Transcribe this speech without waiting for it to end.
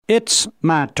It's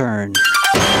my turn.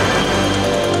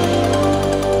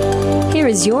 Here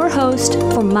is your host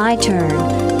for My Turn,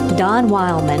 Don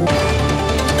Wildman.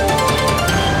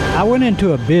 I went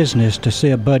into a business to see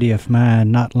a buddy of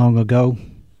mine not long ago.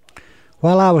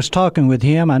 While I was talking with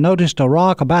him, I noticed a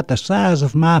rock about the size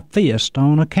of my fist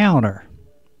on a counter.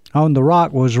 On the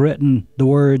rock was written the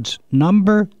words,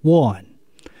 "Number 1."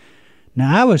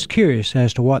 Now, I was curious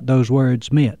as to what those words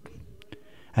meant.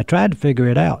 I tried to figure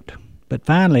it out, but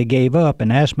finally gave up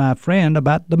and asked my friend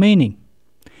about the meaning.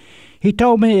 He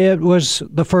told me it was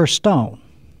the first stone.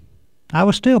 I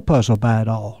was still puzzled by it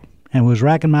all and was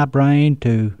racking my brain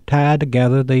to tie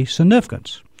together the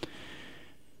significance.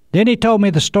 Then he told me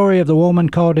the story of the woman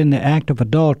caught in the act of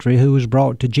adultery who was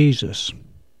brought to Jesus.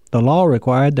 The law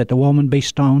required that the woman be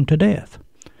stoned to death.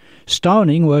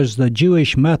 Stoning was the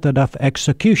Jewish method of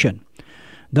execution.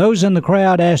 Those in the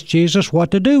crowd asked Jesus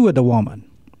what to do with the woman.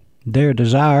 Their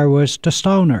desire was to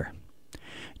stone her.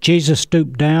 Jesus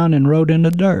stooped down and wrote in the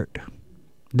dirt.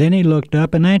 Then he looked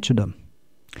up and answered them.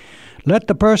 "Let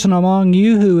the person among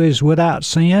you who is without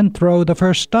sin throw the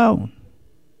first stone."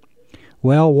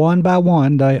 Well, one by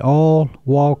one, they all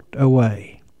walked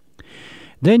away.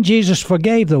 Then Jesus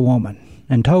forgave the woman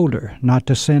and told her not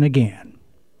to sin again.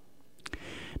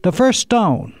 The first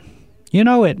stone. You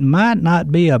know, it might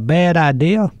not be a bad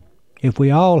idea if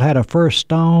we all had a first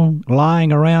stone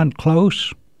lying around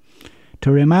close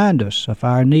to remind us of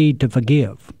our need to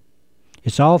forgive.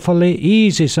 It's awfully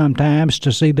easy sometimes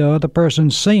to see the other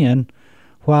person's sin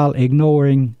while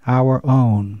ignoring our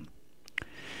own.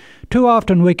 Too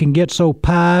often we can get so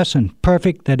pious and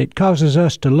perfect that it causes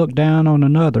us to look down on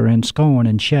another in scorn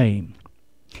and shame.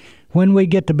 When we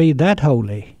get to be that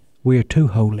holy, we're too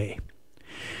holy.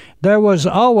 There was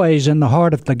always in the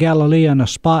heart of the Galilean a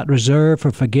spot reserved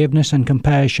for forgiveness and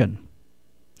compassion.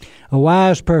 A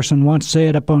wise person once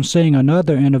said upon seeing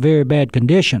another in a very bad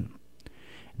condition,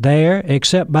 "There,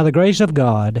 except by the grace of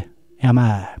God, am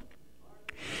I."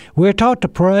 We're taught to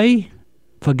pray,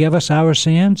 "Forgive us our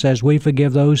sins as we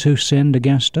forgive those who sinned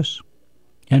against us."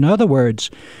 In other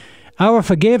words, our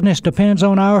forgiveness depends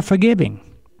on our forgiving.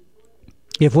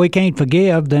 If we can't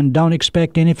forgive, then don't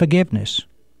expect any forgiveness.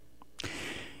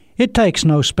 It takes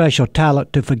no special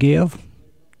talent to forgive.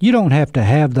 You don't have to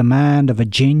have the mind of a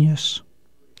genius.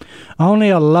 Only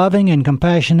a loving and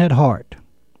compassionate heart.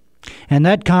 And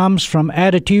that comes from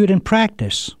attitude and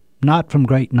practice, not from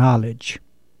great knowledge.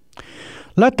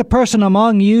 Let the person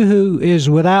among you who is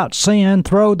without sin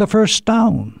throw the first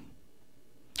stone.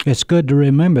 It's good to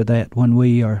remember that when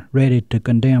we are ready to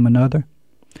condemn another.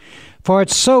 For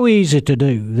it's so easy to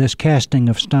do, this casting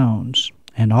of stones,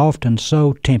 and often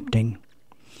so tempting.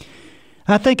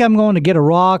 I think I'm going to get a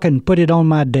rock and put it on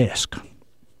my desk.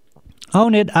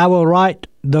 On it I will write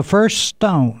the first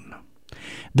stone.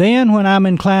 Then when I'm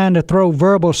inclined to throw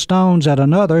verbal stones at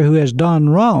another who has done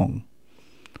wrong,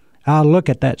 I'll look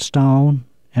at that stone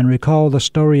and recall the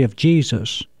story of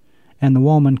Jesus and the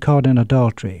woman caught in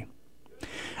adultery.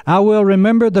 I will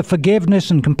remember the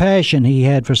forgiveness and compassion he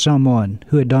had for someone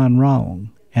who had done wrong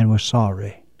and was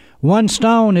sorry. One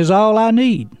stone is all I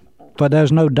need, for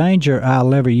there's no danger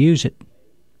I'll ever use it.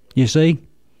 You see,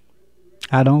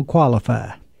 I don't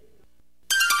qualify.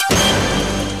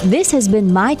 This has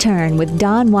been My Turn with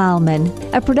Don Wildman,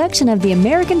 a production of the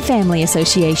American Family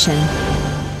Association.